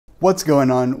What's going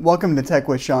on? Welcome to Tech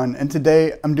with Sean, and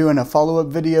today I'm doing a follow-up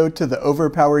video to the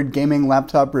Overpowered gaming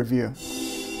laptop review.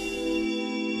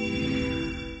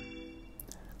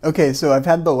 Okay, so I've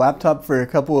had the laptop for a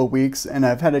couple of weeks and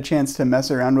I've had a chance to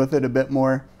mess around with it a bit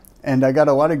more, and I got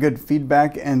a lot of good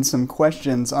feedback and some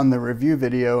questions on the review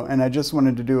video, and I just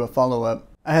wanted to do a follow-up.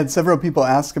 I had several people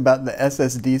ask about the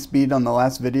SSD speed on the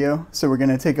last video, so we're going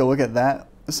to take a look at that,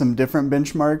 some different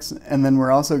benchmarks, and then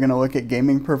we're also going to look at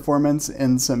gaming performance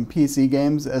in some PC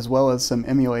games as well as some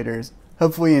emulators.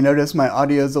 Hopefully you notice my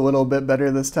audio is a little bit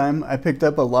better this time. I picked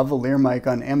up a lavalier mic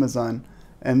on Amazon,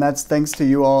 and that's thanks to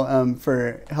you all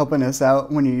for helping us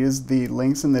out when you use the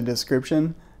links in the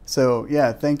description. So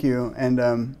yeah, thank you,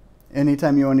 and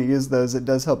anytime you want to use those, it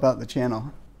does help out the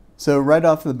channel. So right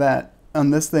off the bat,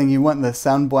 on this thing you want the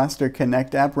Sound Blaster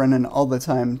Connect app running all the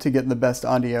time to get the best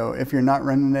audio. If you're not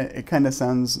running it, it kind of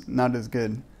sounds not as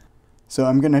good. So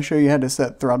I'm going to show you how to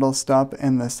set Throttle Stop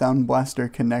and the Sound Blaster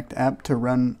Connect app to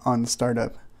run on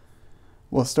startup.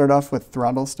 We'll start off with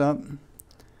Throttle Stop,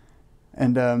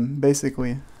 and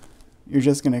basically you're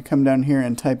just going to come down here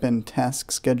and type in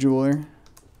Task Scheduler.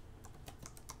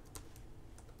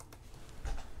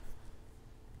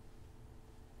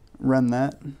 Run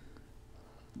that.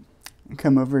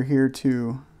 Come over here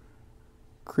to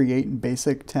Create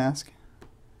Basic Task.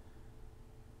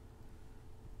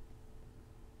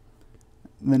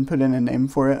 Then put in a name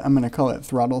for it. I'm going to call it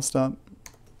Throttle Stop.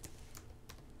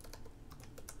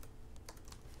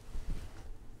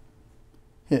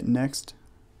 Hit Next.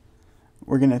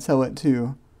 We're going to tell it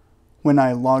to, when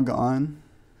I log on,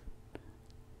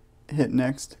 hit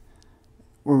Next.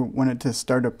 We want it to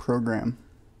start a program.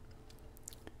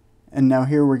 And now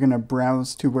here we're going to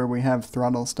browse to where we have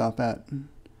Throttle Stop at.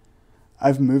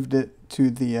 I've moved it to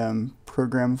the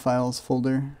Program Files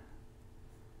folder.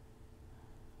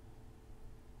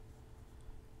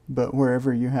 But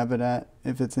wherever you have it at,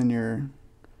 if it's in your,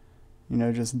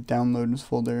 just Downloads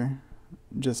folder,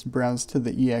 just browse to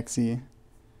the exe, hit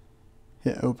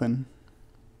Open,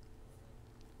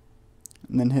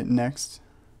 and then hit Next.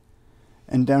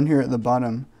 And down here at the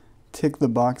bottom, tick the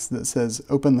box that says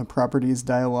Open the Properties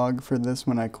dialog for this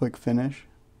when I click Finish.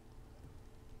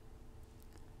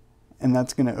 And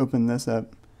that's going to open this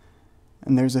up.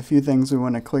 And there's a few things we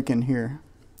want to click in here.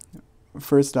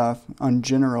 First off, on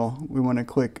General, we want to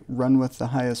click Run with the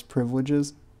highest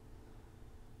privileges.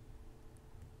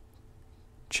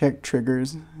 Check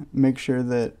triggers. Make sure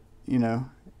that,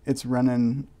 it's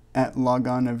running at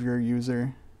logon of your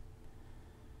user.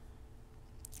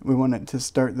 We want it to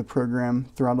start the program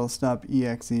Throttle Stop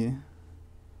exe.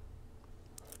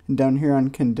 Down here on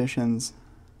Conditions,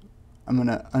 I'm going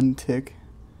to untick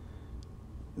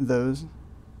those.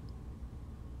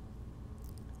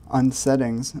 On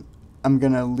Settings, I'm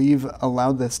going to leave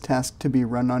Allow this task to be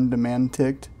run on demand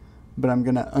ticked, but I'm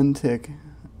going to untick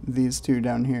these two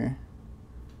down here.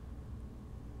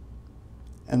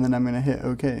 And then I'm going to hit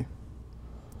OK.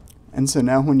 And so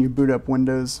now when you boot up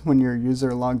Windows, when your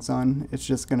user logs on, it's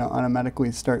just going to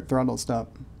automatically start Throttle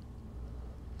Stop.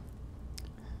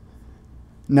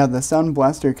 Now the Sound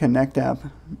Blaster Connect app,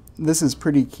 this is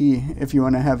pretty key if you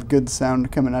want to have good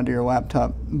sound coming out of your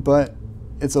laptop, but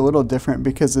it's a little different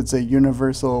because it's a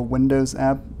universal Windows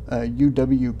app, a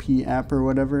UWP app or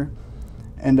whatever.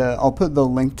 And I'll put the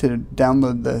link to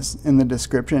download this in the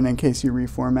description in case you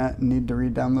reformat and need to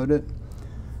re-download it.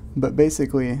 But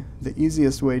basically, the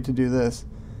easiest way to do this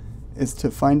is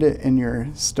to find it in your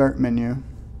Start menu,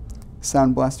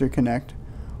 Sound Blaster Connect.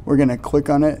 We're going to click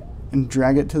on it and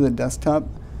drag it to the desktop,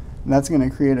 and that's going to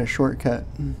create a shortcut.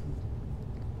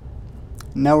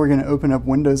 Now we're going to open up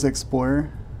Windows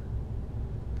Explorer,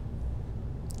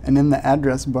 and in the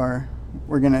address bar,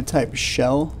 we're going to type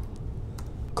shell:startup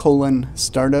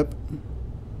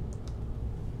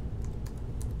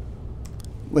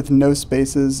with no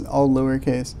spaces, all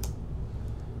lowercase.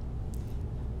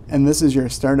 And this is your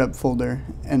startup folder,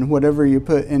 and whatever you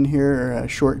put in here or a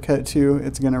shortcut to,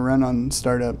 it's going to run on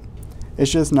startup.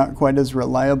 It's just not quite as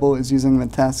reliable as using the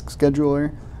task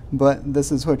scheduler, but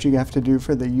this is what you have to do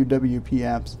for the UWP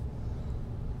apps.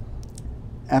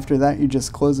 After that, you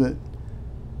just close it,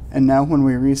 and now when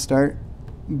we restart,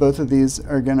 both of these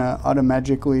are going to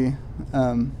automatically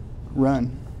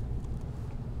run.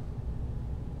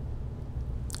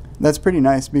 That's pretty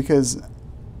nice because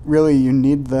really you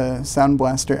need the Sound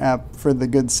Blaster app for the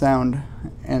good sound,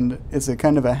 and it's a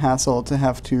kind of a hassle to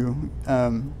have to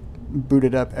boot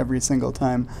it up every single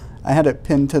time. I had it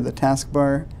pinned to the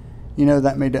taskbar,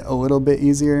 that made it a little bit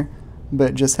easier,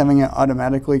 but just having it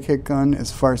automatically kick on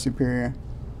is far superior.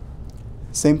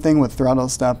 Same thing with Throttle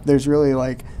Stop. There's really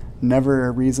never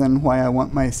a reason why I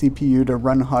want my CPU to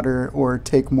run hotter or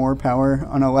take more power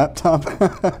on a laptop.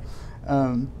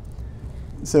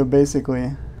 So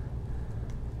basically,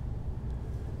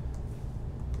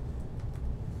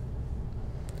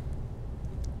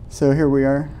 so here we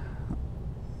are.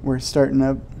 We're starting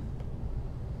up.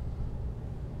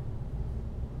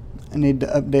 I need to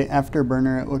update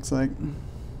Afterburner, it looks like.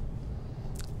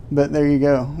 But there you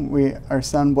go. Our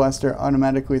Sound Blaster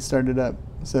automatically started up,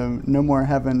 so no more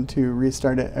having to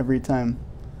restart it every time.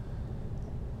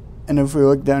 And if we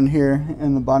look down here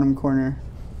in the bottom corner,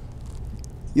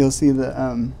 you'll see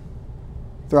the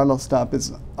throttle stop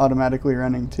is automatically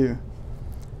running too.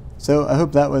 So I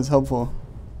hope that was helpful.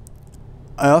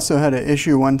 I also had an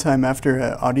issue one time after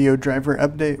an audio driver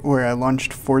update where I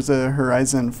launched Forza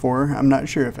Horizon 4. I'm not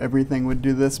sure if everything would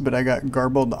do this, but I got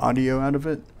garbled audio out of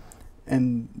it.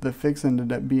 And the fix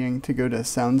ended up being to go to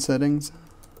sound settings.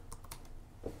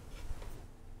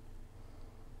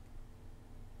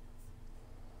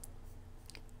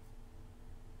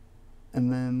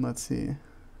 And then let's see.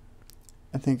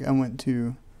 I think I went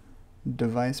to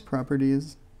device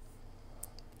properties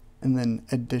and then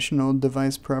additional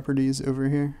device properties over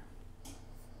here.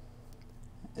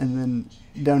 And then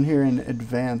down here in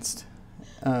advanced,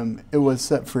 it was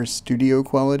set for studio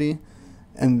quality,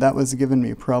 and that was giving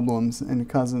me problems and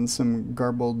causing some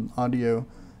garbled audio.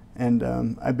 And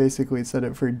I basically set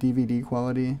it for DVD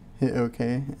quality, hit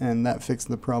OK, and that fixed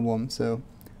the problem. So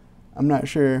I'm not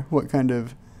sure what kind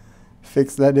of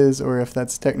fix that is or if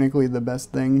that's technically the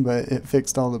best thing, but it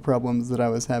fixed all the problems that I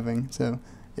was having. So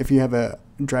if you have a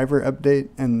driver update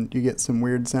and you get some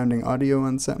weird sounding audio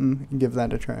on something, give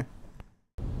that a try.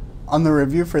 On the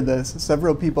review for this,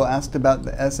 several people asked about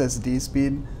the SSD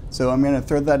speed, so I'm going to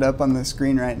throw that up on the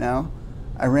screen right now.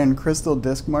 I ran Crystal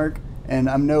Disk Mark, and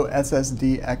I'm no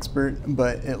SSD expert,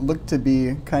 but it looked to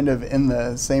be kind of in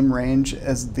the same range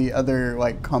as the other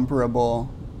like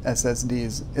comparable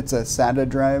SSDs. It's a SATA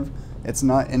drive, it's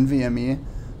not NVMe,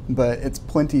 but it's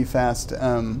plenty fast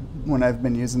when I've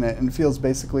been using it, and feels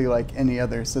basically like any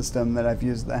other system that I've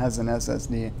used that has an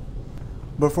SSD.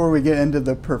 Before we get into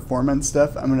the performance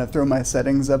stuff, I'm going to throw my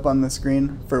settings up on the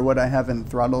screen for what I have in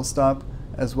Throttle Stop,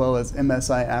 as well as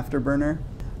MSI Afterburner.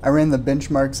 I ran the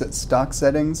benchmarks at stock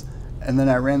settings, and then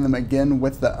I ran them again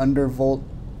with the undervolt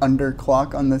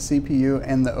underclock on the CPU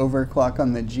and the overclock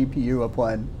on the GPU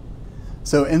applied.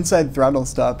 So inside Throttle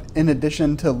Stop, in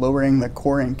addition to lowering the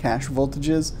core and cache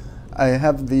voltages, I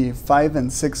have the 5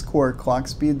 and 6 core clock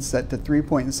speeds set to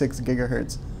 3.6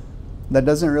 gigahertz. That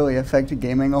doesn't really affect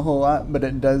gaming a whole lot, but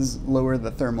it does lower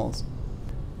the thermals.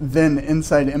 Then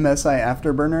inside MSI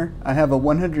Afterburner, I have a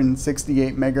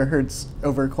 168 megahertz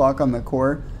overclock on the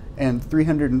core and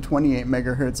 328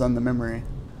 megahertz on the memory.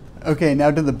 Okay, now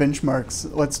to the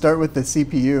benchmarks. Let's start with the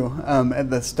CPU.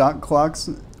 At the stock clocks,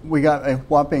 we got a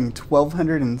whopping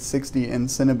 1260 in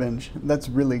Cinebench. That's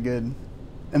really good.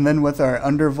 And then with our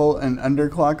undervolt and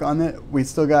underclock on it, we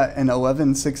still got an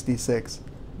 1166.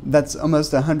 That's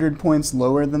almost 100 points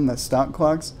lower than the stock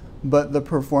clocks, but the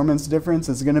performance difference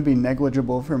is going to be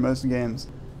negligible for most games.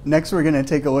 Next, we're going to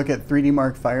take a look at 3D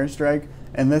Mark Firestrike,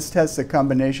 and this tests a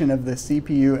combination of the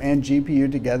CPU and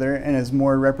GPU together and is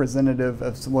more representative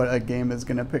of what a game is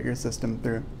going to put your system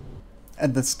through.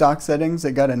 At the stock settings,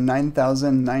 it got a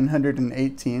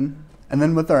 9918, and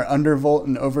then with our undervolt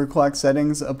and overclock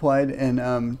settings applied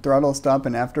in Throttle Stop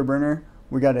and Afterburner,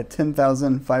 we got a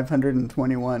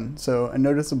 10,521, so a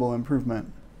noticeable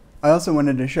improvement. I also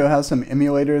wanted to show how some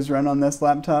emulators run on this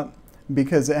laptop,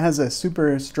 because it has a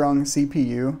super strong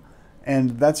CPU,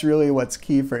 and that's really what's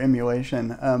key for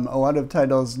emulation. A lot of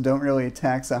titles don't really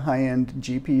tax a high-end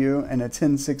GPU, and a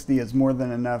 1060 is more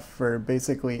than enough for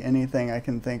basically anything I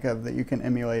can think of that you can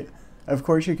emulate. Of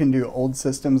course you can do old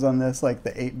systems on this, like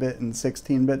the 8-bit and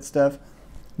 16-bit stuff,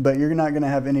 but you're not going to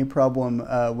have any problem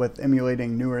with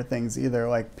emulating newer things either,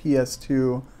 like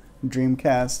PS2,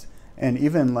 Dreamcast, and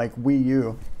even like Wii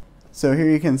U. So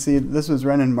here you can see this was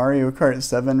running Mario Kart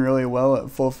 7 really well at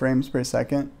full frames per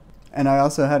second. And I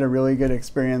also had a really good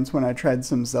experience when I tried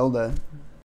some Zelda.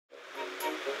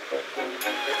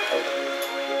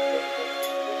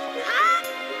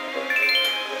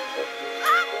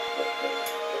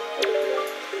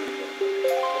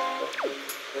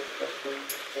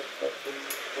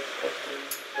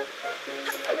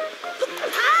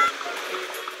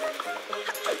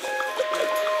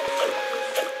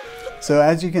 So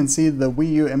as you can see, the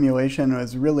Wii U emulation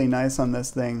was really nice on this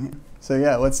thing. So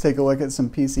yeah, let's take a look at some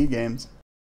PC games.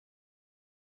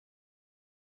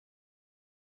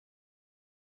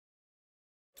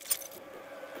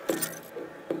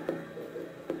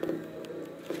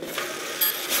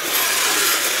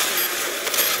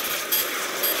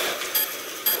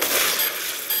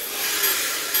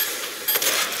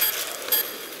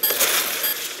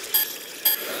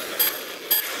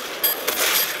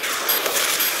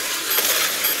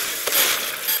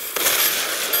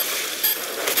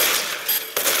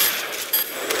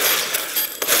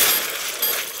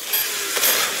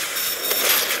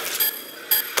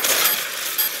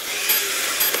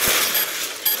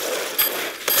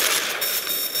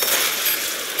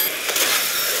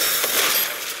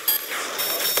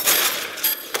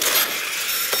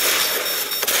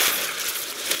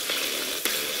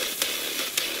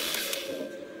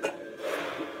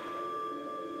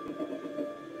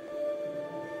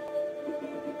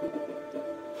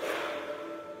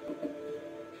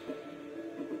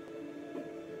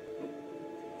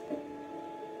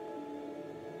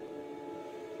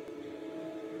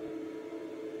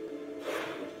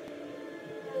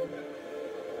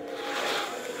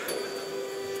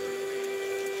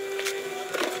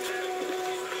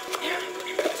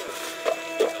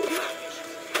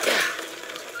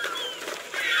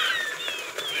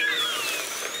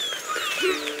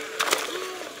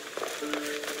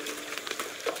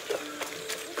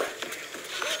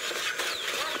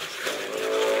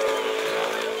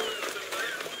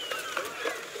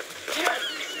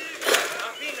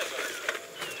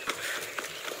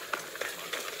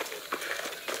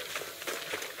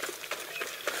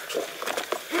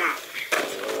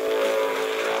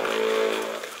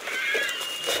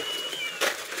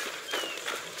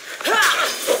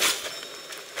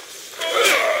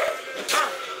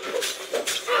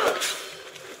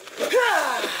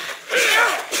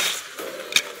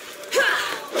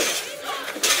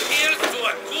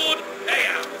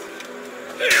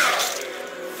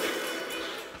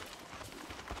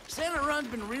 Senate run's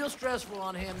been real stressful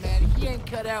on him, man. He ain't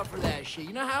cut out for that shit.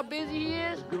 You know how busy he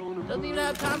is? Doesn't even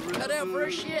have time to cut out for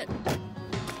a shit.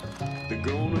 They're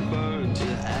gonna burn to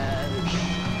ash.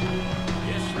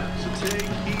 Yes, sir. So take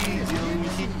heed, young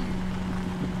heat.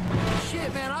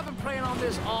 Shit, man, I've been praying on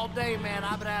this all day, man.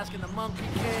 I've been asking the Monkey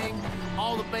King,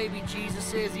 all the baby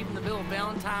Jesuses, even the Bill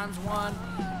Valentine's one,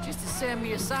 just to send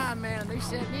me a sign, man, and they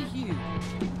sent me you.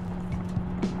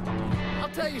 I'll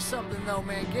tell you something, though,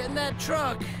 man. Getting that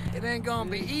truck, it ain't gonna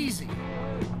be easy.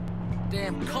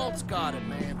 Damn cult's got it,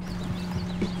 man.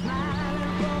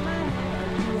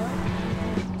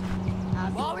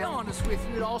 Well, I'll be honest with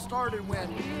you, it all started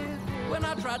when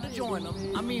I tried to join them.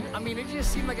 I mean, it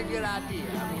just seemed like a good idea.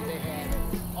 I mean, they had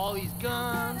all these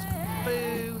guns,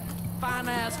 food,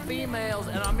 fine-ass females,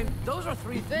 and I mean, those are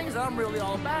three things I'm really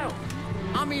all about.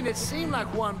 I mean, it seemed like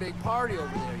one big party over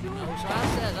there, you know? So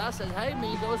I said, hey,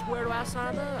 amigos, where do I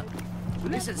sign up?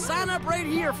 They said, sign up right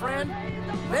here, friend.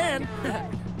 Then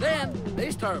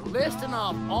they start listing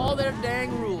off all their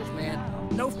dang rules, man.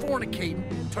 No fornicating.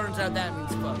 Turns out that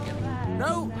means fucking.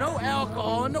 No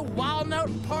alcohol and no wilding out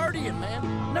and partying,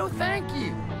 man. No thank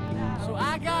you. So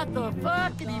I got the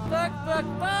fuck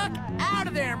out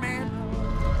of there, man.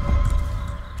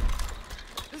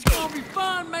 It's gonna be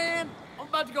fun, man. I'm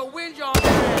about to go whinge on your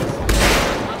ass.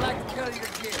 I'd like to cut your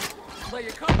gift. Play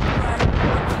your country right.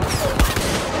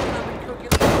 I've been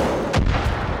cooking.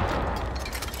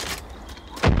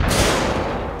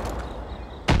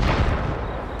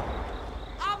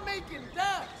 I'm making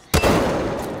dust.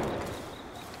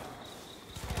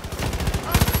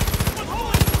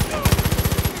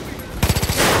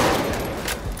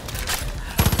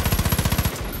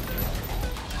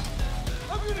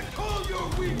 I'm gonna call your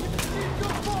week. Keep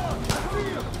your bar.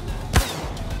 Real.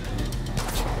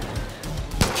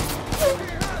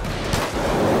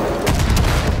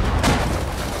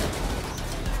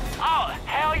 Oh,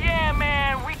 hell yeah,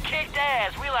 man. We kicked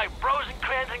ass. We like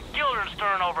Rosencrantz and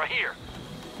Guildenstern over here.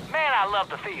 Man, I love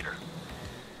the theater.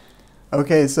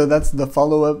 Okay, so that's the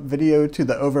follow-up video to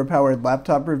the Overpowered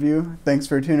laptop review. Thanks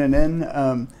for tuning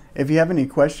in. If you have any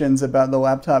questions about the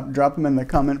laptop, drop them in the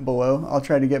comment below. I'll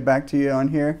try to get back to you on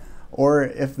here. Or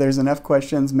if there's enough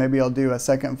questions, maybe I'll do a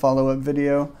second follow-up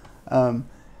video.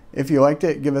 If you liked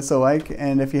it, give us a like.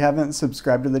 And if you haven't,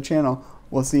 subscribe to the channel.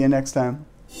 We'll see you next time.